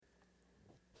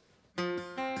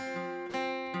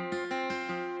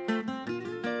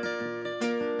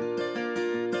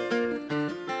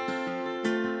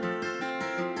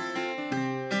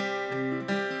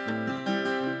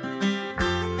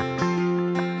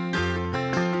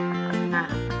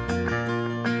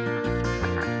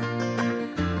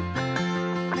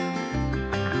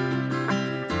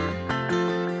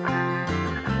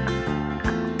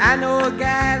I know a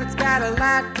guy that's got a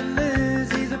lot to lose.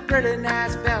 He's a pretty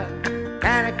nice fella,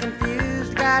 kinda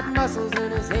confused, got muscles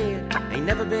in his head, ain't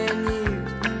never been used,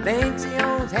 thinks he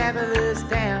owns half of this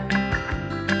town.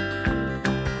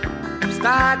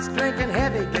 Starts drinking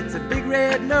heavy, gets a big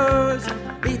red nose,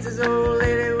 beats his old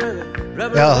lady with a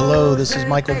rubber. Well, hello, this is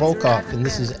Michael Volkov, and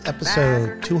this is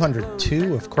episode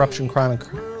 202 of Corruption, Crime,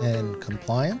 and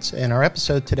Compliance. And our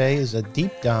episode today is a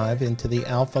deep dive into the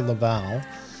Alfa Laval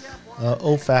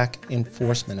OFAC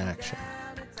enforcement action.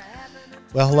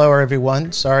 Well, hello,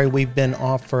 everyone. Sorry we've been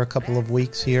off for a couple of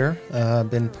weeks here.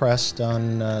 Been pressed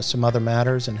on some other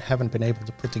matters and haven't been able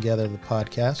to put together the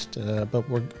podcast, but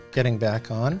we're getting back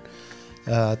on.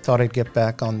 Thought I'd get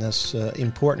back on this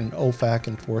important OFAC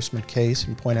enforcement case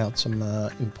and point out some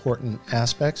important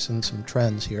aspects and some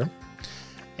trends here.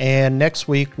 And next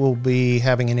week we'll be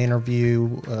having an interview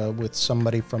with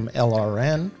somebody from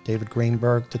LRN, David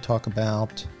Greenberg, to talk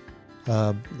about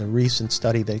the recent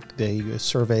study, the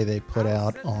survey they put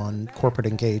out on corporate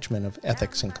engagement of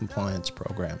ethics and compliance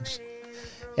programs.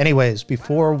 Anyways,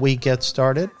 before we get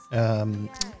started,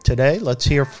 today let's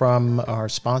hear from our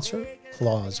sponsor,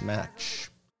 ClauseMatch.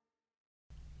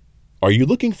 Are you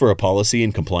looking for a policy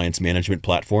and compliance management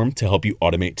platform to help you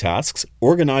automate tasks,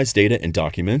 organize data and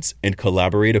documents, and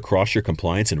collaborate across your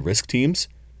compliance and risk teams?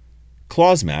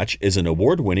 ClauseMatch is an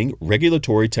award-winning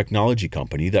regulatory technology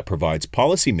company that provides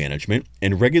policy management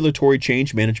and regulatory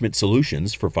change management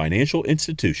solutions for financial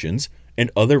institutions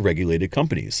and other regulated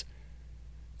companies.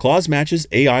 ClauseMatch's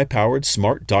AI-powered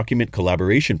smart document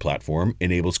collaboration platform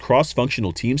enables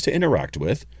cross-functional teams to interact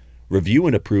with, review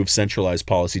and approve centralized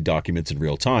policy documents in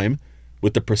real time,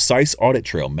 with the precise audit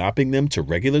trail mapping them to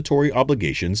regulatory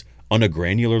obligations on a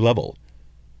granular level.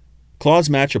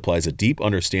 ClauseMatch applies a deep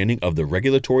understanding of the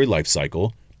regulatory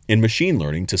lifecycle and machine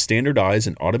learning to standardize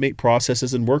and automate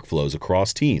processes and workflows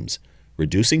across teams,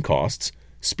 reducing costs,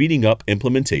 speeding up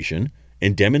implementation,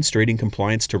 and demonstrating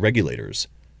compliance to regulators.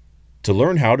 To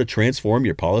learn how to transform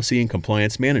your policy and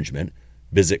compliance management,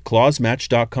 visit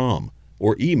clausematch.com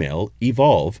or email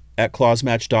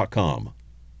evolve@clausematch.com.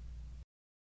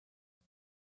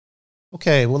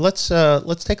 Okay, well, let's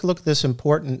take a look at this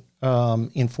important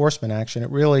enforcement action. It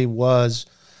really was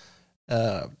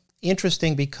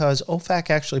interesting because OFAC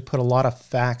actually put a lot of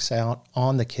facts out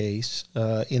on the case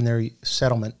in their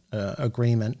settlement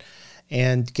agreement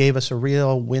and gave us a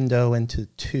real window into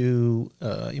two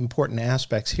important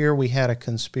aspects. Here we had a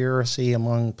conspiracy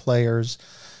among players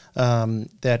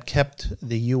that kept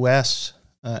the U.S.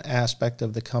 Aspect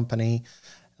of the company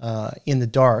in the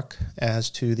dark as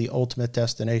to the ultimate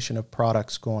destination of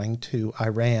products going to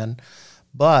Iran.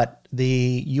 But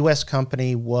the U.S.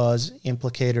 company was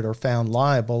implicated or found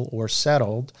liable or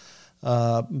settled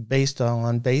based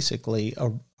on basically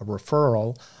a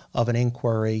referral of an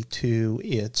inquiry to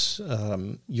its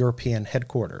European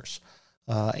headquarters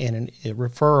and a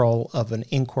referral of an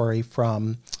inquiry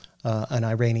from an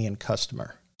Iranian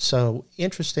customer. So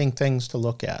interesting things to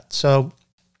look at. So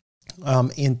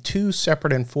in two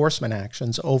separate enforcement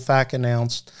actions, OFAC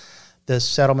announced the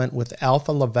settlement with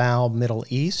Alfa Laval Middle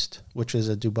East, which is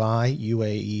a Dubai,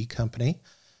 UAE company,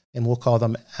 and we'll call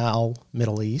them Al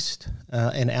Middle East,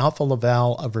 and Alfa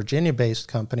Laval, a Virginia-based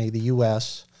company, the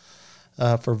U.S.,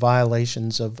 for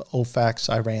violations of OFAC's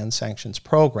Iran sanctions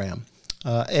program.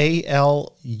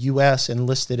 ALUS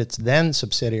enlisted its then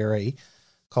subsidiary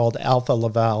called Alfa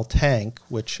Laval Tank,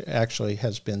 which actually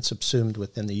has been subsumed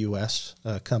within the U.S.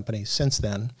 Company since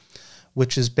then,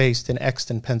 which is based in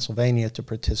Exton, Pennsylvania, to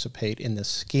participate in this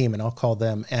scheme, and I'll call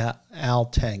them AL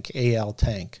Tank.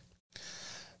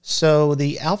 So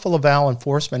the Alfa Laval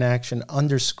enforcement action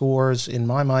underscores, in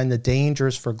my mind, the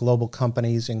dangers for global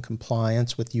companies in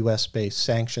compliance with U.S.-based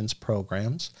sanctions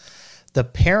programs. The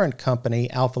parent company,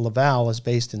 Alfa Laval, is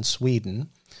based in Sweden.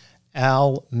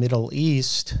 Al Middle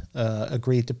East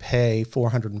agreed to pay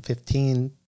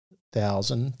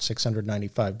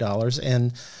 $415,695,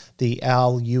 and the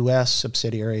Al U.S.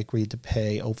 subsidiary agreed to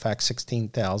pay OFAC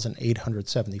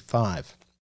 $16,875.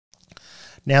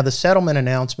 Now, the settlement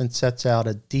announcement sets out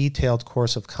a detailed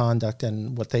course of conduct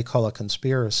and what they call a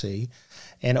conspiracy,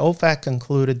 and OFAC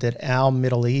concluded that Al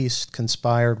Middle East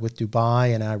conspired with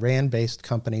Dubai and Iran-based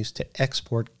companies to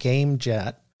export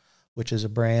GameJet, which is a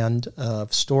brand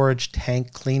of storage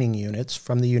tank cleaning units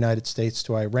from the United States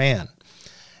to Iran.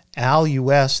 Al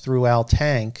U.S. through Al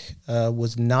Tank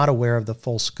was not aware of the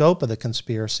full scope of the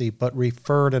conspiracy, but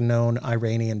referred a known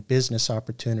Iranian business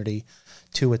opportunity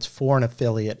to its foreign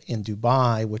affiliate in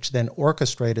Dubai, which then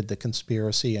orchestrated the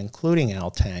conspiracy, including Al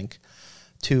Tank,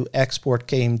 to export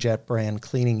GameJet brand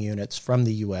cleaning units from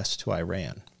the U.S. to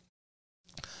Iran.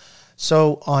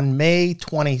 So on May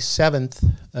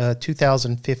 27th,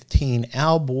 2015,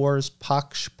 Al Bor's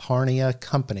Pakshparnia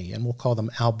Company, and we'll call them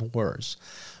Al Bor's,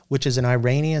 which is an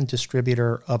Iranian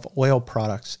distributor of oil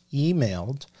products,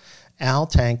 emailed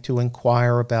Altank to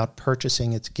inquire about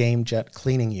purchasing its GameJet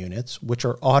cleaning units, which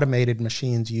are automated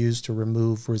machines used to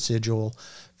remove residual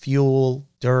fuel,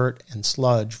 dirt, and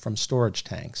sludge from storage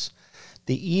tanks.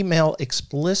 The email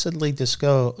explicitly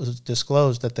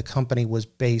disclosed that the company was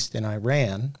based in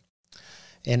Iran,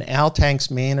 and Altank's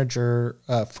manager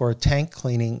for tank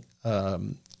cleaning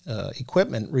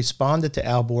equipment responded to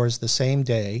Al Bor's the same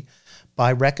day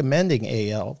by recommending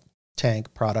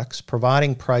Altank products,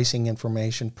 providing pricing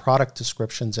information, product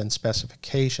descriptions, and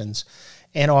specifications,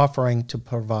 and offering to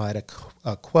provide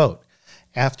a quote.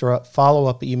 After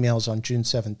follow-up emails on June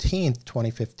 17,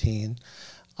 2015,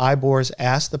 Ibors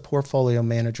asked the portfolio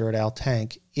manager at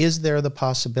Altank, is there the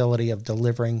possibility of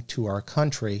delivering to our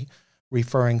country,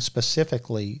 referring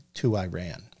specifically to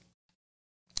Iran?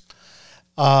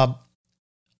 On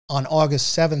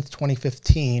August 7,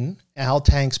 2015,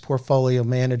 Altank's portfolio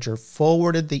manager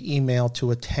forwarded the email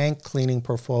to a tank cleaning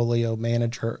portfolio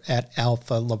manager at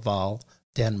Alfa Laval,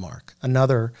 Denmark,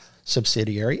 another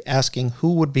subsidiary, asking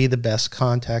who would be the best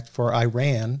contact for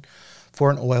Iran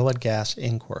for an oil and gas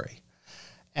inquiry.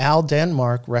 Al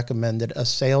Denmark recommended a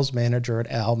sales manager at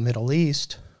Al Middle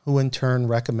East, who in turn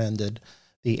recommended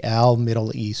the Al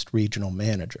Middle East regional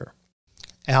manager.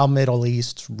 Al Middle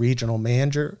East's regional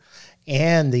manager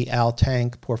and the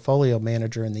Altank portfolio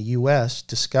manager in the U.S.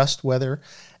 discussed whether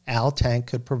Altank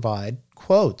could provide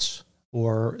quotes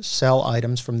or sell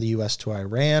items from the U.S. to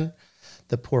Iran.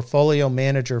 The portfolio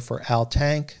manager for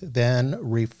Altank then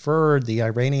referred the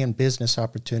Iranian business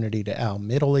opportunity to Al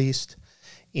Middle East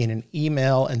in an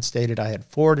email and stated, I had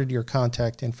forwarded your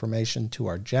contact information to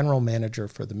our general manager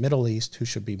for the Middle East, who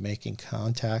should be making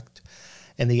contact.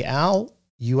 And the Al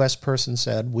U.S. person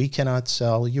said, we cannot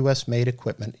sell U.S.-made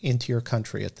equipment into your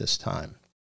country at this time.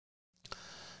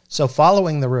 So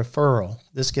following the referral,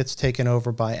 this gets taken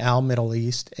over by Al Middle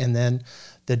East, and then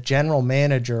the general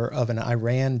manager of an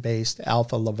Iran-based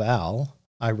Alfa Laval,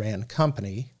 Iran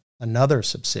company, another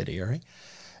subsidiary,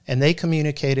 and they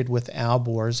communicated with Al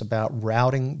Bor's about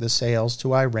routing the sales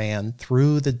to Iran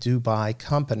through the Dubai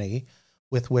company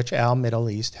with which Al Middle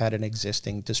East had an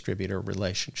existing distributor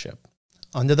relationship.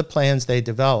 Under the plans they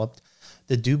developed,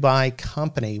 the Dubai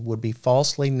company would be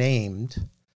falsely named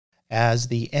as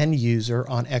the end user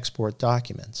on export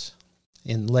documents.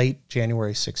 In late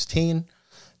January 16,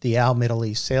 the Al Middle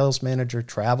East sales manager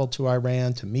traveled to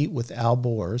Iran to meet with Al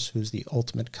Bor's, who's the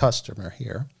ultimate customer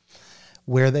here,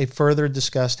 where they further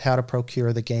discussed how to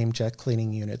procure the GameJet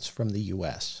cleaning units from the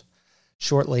U.S.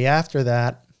 Shortly after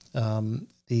that,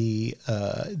 the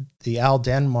Al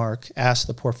Denmark asked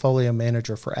the portfolio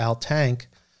manager for Altank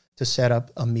to set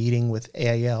up a meeting with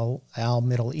Al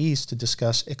Middle East to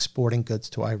discuss exporting goods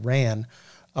to Iran,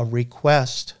 a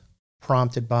request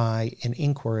prompted by an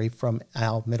inquiry from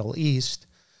Al Middle East,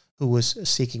 who was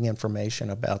seeking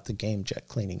information about the GameJet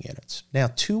cleaning units.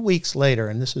 Now, 2 weeks later,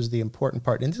 and this is the important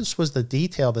part, and this was the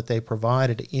detail that they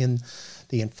provided in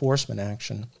the enforcement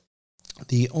action,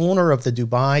 the owner of the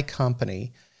Dubai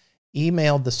company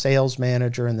emailed the sales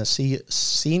manager and the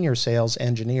senior sales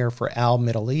engineer for Al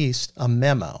Middle East a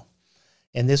memo,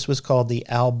 and this was called the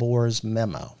Al Bor's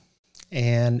memo,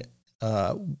 and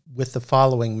with the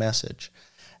following message.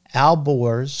 Al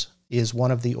Bor's is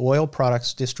one of the oil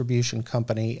products distribution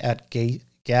company at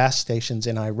gas stations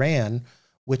in Iran,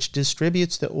 which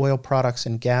distributes the oil products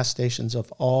in gas stations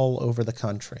of all over the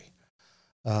country.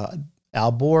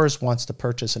 Al Bor's wants to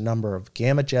purchase a number of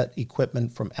GameJet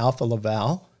equipment from Alfa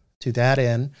Laval. To that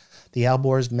end, the Al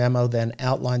Bor's memo then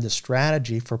outlined a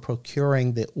strategy for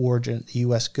procuring the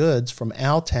U.S. goods from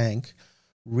Altank,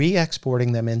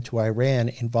 re-exporting them into Iran,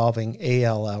 involving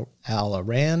Al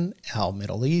Iran, Al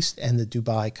Middle East, and the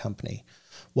Dubai company,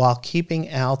 while keeping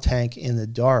Altank in the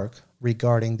dark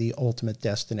regarding the ultimate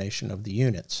destination of the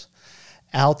units.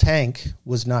 Altank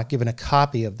was not given a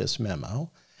copy of this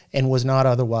memo and was not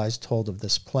otherwise told of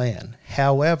this plan.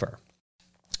 However,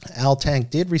 Altank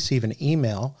did receive an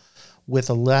email with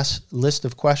a list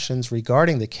of questions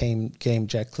regarding the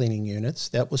GameJet cleaning units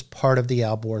that was part of the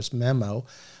Al Bor's memo,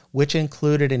 which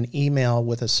included an email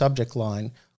with a subject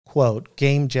line, quote,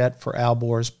 GameJet for Al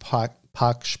Bor's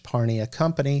Pakshparnia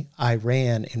Company,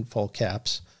 Iran, in full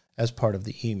caps, as part of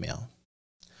the email.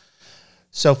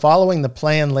 So following the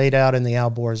plan laid out in the Al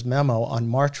Bor's memo, on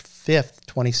March 5th,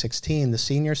 2016, the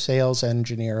senior sales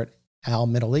engineer at Al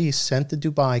Middle East sent the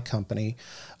Dubai company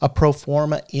a pro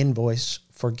forma invoice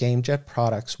for GameJet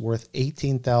products worth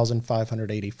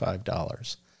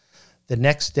 $18,585. The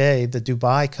next day, the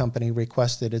Dubai company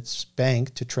requested its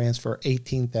bank to transfer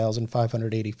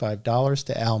 $18,585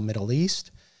 to Al Middle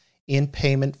East in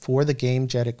payment for the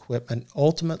GameJet equipment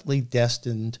ultimately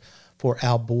destined for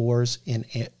Al Borz in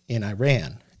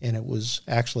Iran. And it was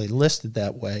actually listed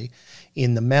that way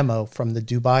in the memo from the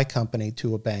Dubai company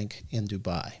to a bank in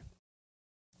Dubai.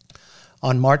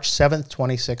 On March 7,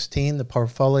 2016, the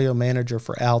portfolio manager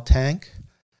for Al Tank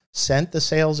sent the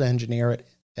sales engineer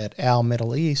at Al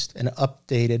Middle East an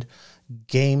updated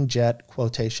GameJet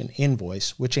quotation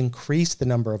invoice, which increased the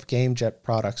number of GameJet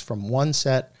products from one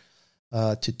set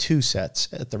to two sets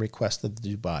at the request of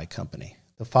the Dubai company.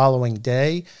 The following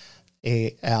day,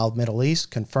 Al Middle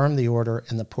East confirmed the order,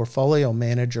 and the portfolio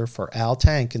manager for Al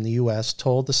Tank in the U.S.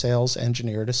 told the sales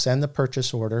engineer to send the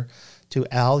purchase order to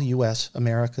Al U.S.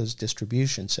 America's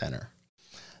distribution center.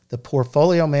 The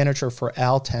portfolio manager for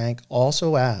Al Tank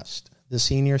also asked the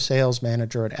senior sales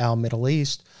manager at Al Middle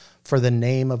East for the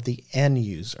name of the end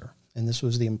user, and this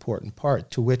was the important part,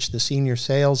 to which the senior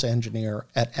sales engineer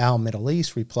at Al Middle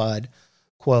East replied,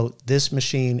 quote, "This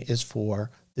machine is for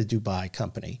the Dubai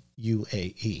company,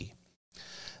 UAE."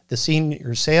 The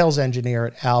senior sales engineer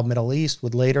at Al Middle East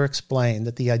would later explain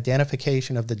that the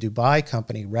identification of the Dubai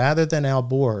company rather than Al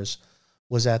Borz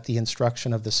was at the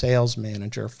instruction of the sales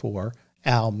manager for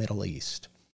Al Middle East.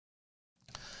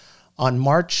 On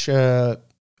March 8th,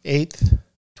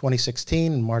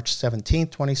 2016, and March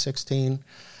 17th, 2016,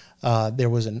 there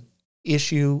was an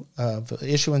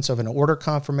issuance of an order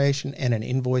confirmation and an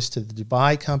invoice to the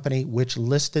Dubai company, which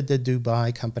listed the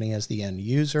Dubai company as the end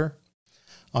user.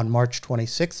 On March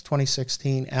 26,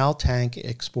 2016, Al Tank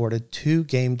exported 2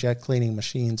 GameJet cleaning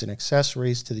machines and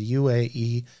accessories to the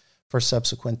UAE for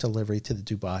subsequent delivery to the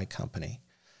Dubai company.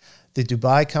 The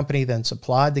Dubai company then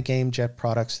supplied the GameJet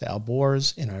products to Al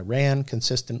Borz in Iran,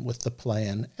 consistent with the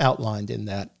plan outlined in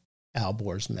that Al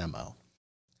Borz memo.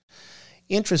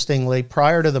 Interestingly,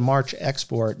 prior to the March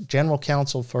export, General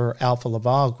Counsel for Alfa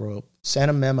Laval Group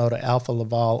sent a memo to Alfa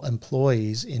Laval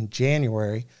employees in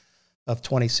January of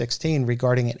 2016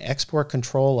 regarding an export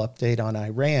control update on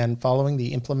Iran following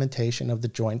the implementation of the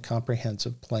Joint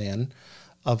Comprehensive Plan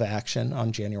of Action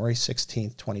on January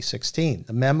 16, 2016.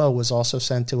 The memo was also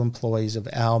sent to employees of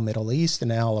Al Middle East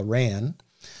and Al Iran,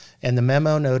 and the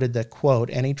memo noted that, quote,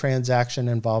 any transaction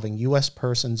involving U.S.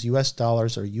 persons, U.S.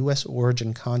 dollars, or U.S.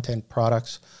 origin content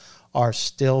products are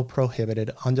still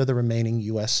prohibited under the remaining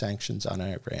U.S. sanctions on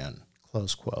Iran,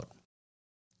 close quote.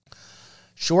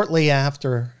 Shortly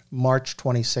after March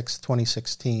 26,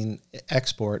 2016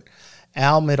 export,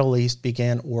 Al Middle East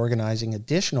began organizing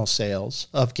additional sales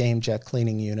of GameJet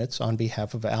cleaning units on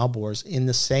behalf of Al Borz in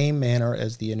the same manner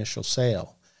as the initial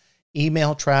sale.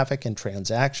 Email traffic and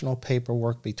transactional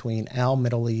paperwork between Al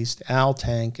Middle East, Al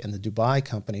Tank, and the Dubai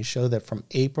company show that from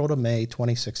April to May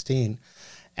 2016,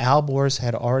 Al Borz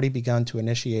had already begun to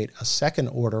initiate a second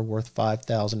order worth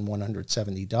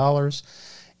 $5,170,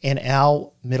 and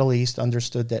Al Middle East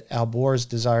understood that Al Borz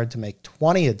desired to make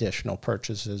 20 additional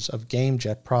purchases of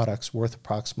GameJet products worth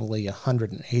approximately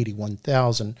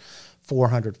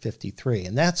 $181,453.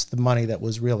 And that's the money that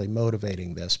was really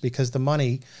motivating this, because the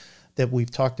money that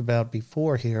we've talked about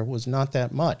before here was not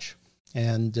that much,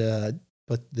 but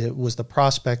it was the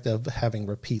prospect of having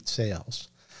repeat sales.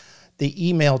 The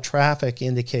email traffic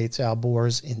indicates Al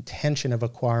Borz's intention of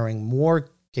acquiring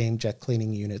more GameJet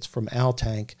cleaning units from Al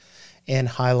Tank and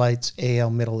highlights AL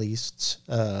Middle East's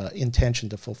intention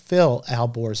to fulfill Al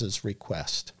Borz's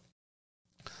request.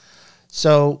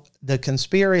 So the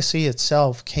conspiracy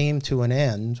itself came to an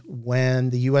end when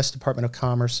the U.S. Department of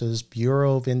Commerce's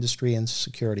Bureau of Industry and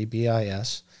Security,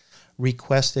 BIS,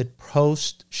 requested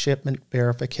post-shipment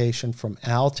verification from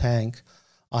Al Tank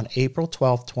on April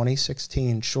 12,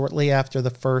 2016, shortly after the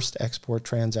first export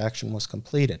transaction was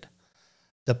completed.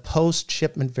 The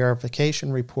post-shipment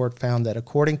verification report found that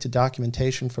according to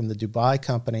documentation from the Dubai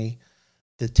company,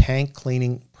 the tank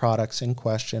cleaning products in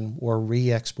question were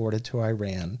re-exported to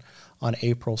Iran on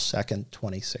April 2nd,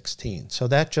 2016. So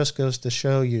that just goes to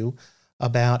show you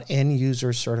about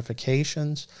end-user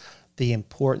certifications, the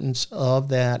importance of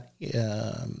that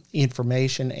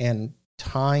information and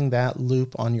tying that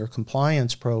loop on your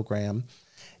compliance program,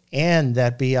 and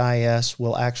that BIS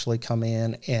will actually come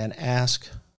in and ask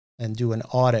and do an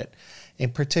audit.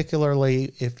 And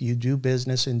particularly if you do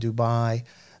business in Dubai,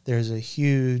 there's a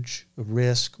huge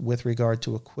risk with regard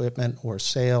to equipment or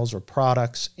sales or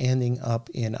products ending up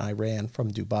in Iran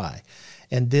from Dubai.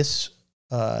 And this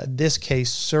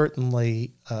case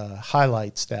certainly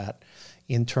highlights that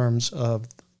in terms of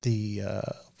the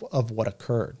of what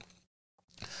occurred.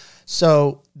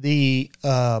 So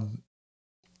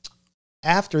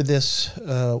after this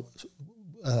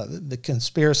the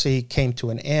conspiracy came to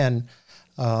an end,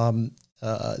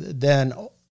 then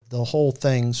the whole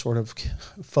thing sort of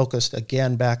focused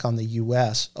again back on the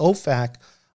U.S. OFAC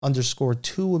underscored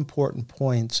two important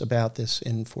points about this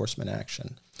enforcement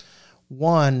action.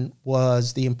 One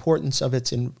was the importance of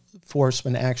its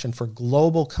enforcement action for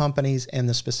global companies and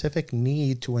the specific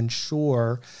need to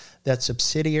ensure that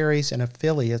subsidiaries and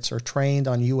affiliates are trained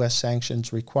on U.S.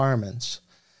 sanctions requirements,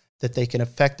 that they can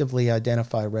effectively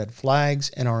identify red flags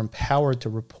and are empowered to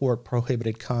report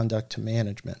prohibited conduct to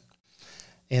management.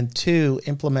 And two,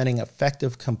 implementing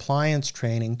effective compliance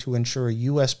training to ensure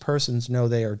U.S. persons know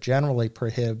they are generally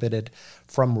prohibited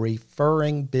from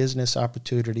referring business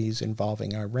opportunities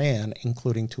involving Iran,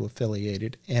 including to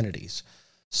affiliated entities.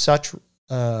 Such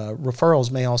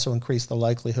referrals may also increase the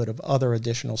likelihood of other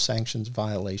additional sanctions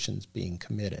violations being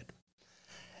committed.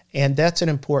 And that's an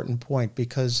important point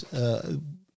because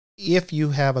if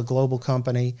you have a global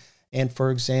company, and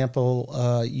for example,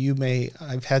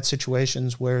 I've had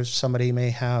situations where somebody may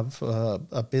have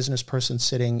a business person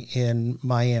sitting in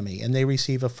Miami and they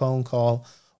receive a phone call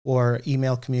or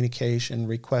email communication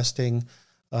requesting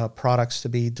products to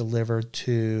be delivered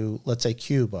to, let's say,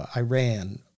 Cuba,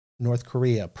 Iran, North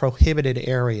Korea, prohibited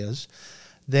areas,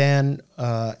 then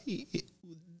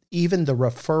even the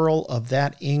referral of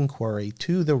that inquiry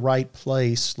to the right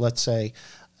place, let's say,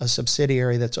 a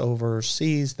subsidiary that's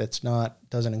overseas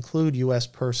doesn't include U.S.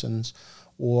 persons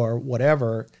or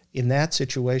whatever, in that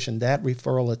situation, that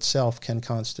referral itself can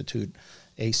constitute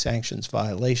a sanctions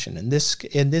violation. And this,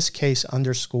 in this case,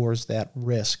 underscores that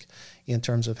risk in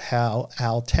terms of how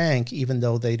Al-Tanq, even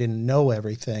though they didn't know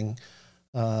everything,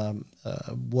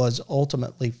 was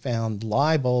ultimately found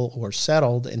liable or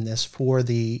settled in this for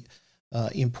the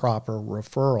improper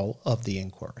referral of the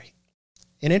inquiry.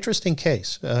 An interesting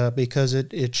case because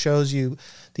it shows you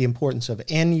the importance of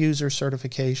end-user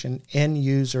certification,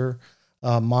 end-user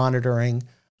monitoring.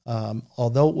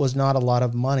 Although it was not a lot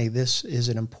of money, this is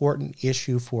an important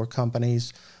issue for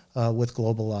companies with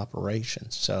global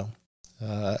operations. So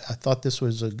I thought this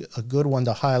was a good one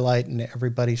to highlight, and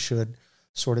everybody should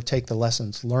sort of take the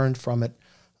lessons learned from it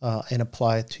and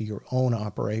apply it to your own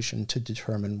operation to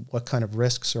determine what kind of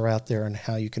risks are out there and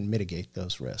how you can mitigate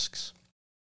those risks.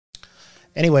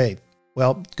 Anyway,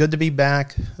 well, good to be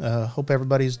back. Hope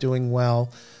everybody's doing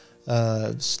well.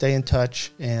 Stay in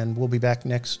touch, and we'll be back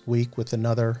next week with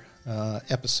another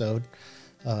episode.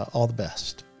 All the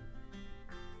best.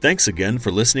 Thanks again for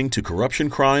listening to Corruption,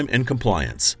 Crime, and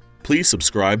Compliance. Please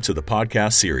subscribe to the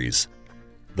podcast series.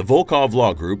 The Volkov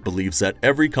Law Group believes that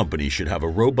every company should have a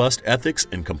robust ethics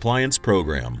and compliance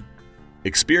program.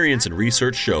 Experience and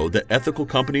research show that ethical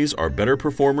companies are better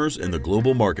performers in the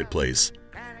global marketplace.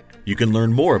 You can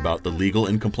learn more about the legal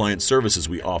and compliance services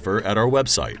we offer at our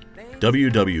website,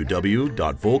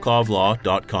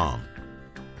 www.volkovlaw.com.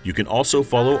 You can also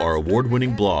follow our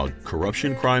award-winning blog,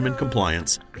 Corruption, Crime, and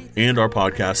Compliance, and our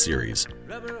podcast series.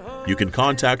 You can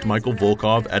contact Michael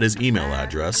Volkov at his email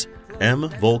address,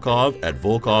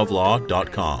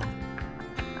 mvolkov@volkovlaw.com.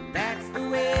 That's the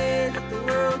way that the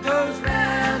world goes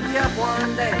round. You're up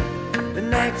one day, the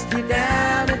next you're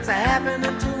down. It's a half an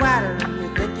inch wider and you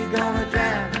think you're gonna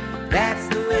drown. That's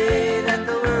the way that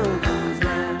the world goes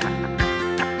round.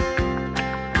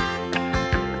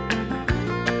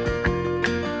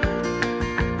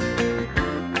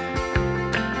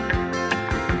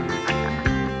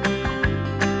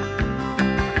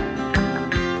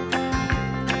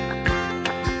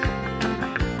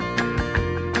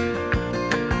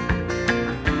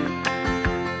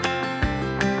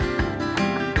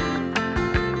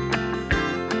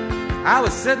 I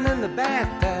was sitting in the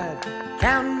bathtub,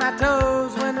 counting my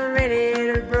toes when the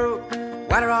radiator broke.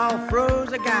 Water all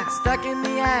froze, I got stuck in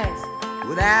the ice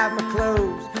without my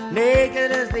clothes,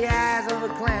 naked as the eyes of a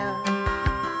clown.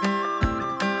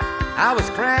 I was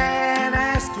crying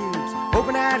ice cubes,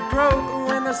 hoping I'd croak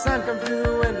when the sun come through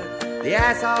the window. The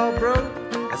ice all broke,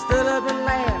 I stood up and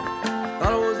laughed,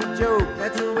 thought it was a joke.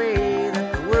 That's the way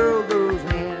that the world goes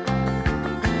round.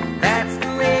 That's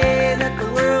the way that the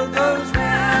world goes round.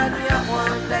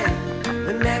 One day,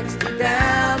 the next you're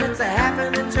down. It's a half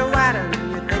an inch wider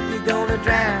and you think you're gonna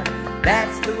drown.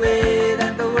 That's the way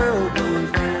that the world goes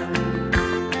round.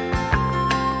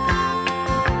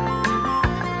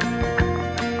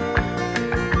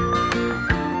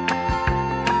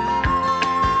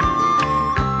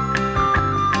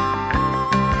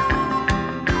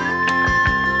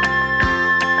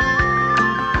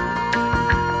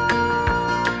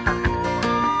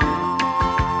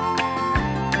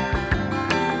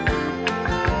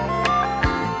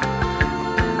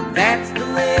 That's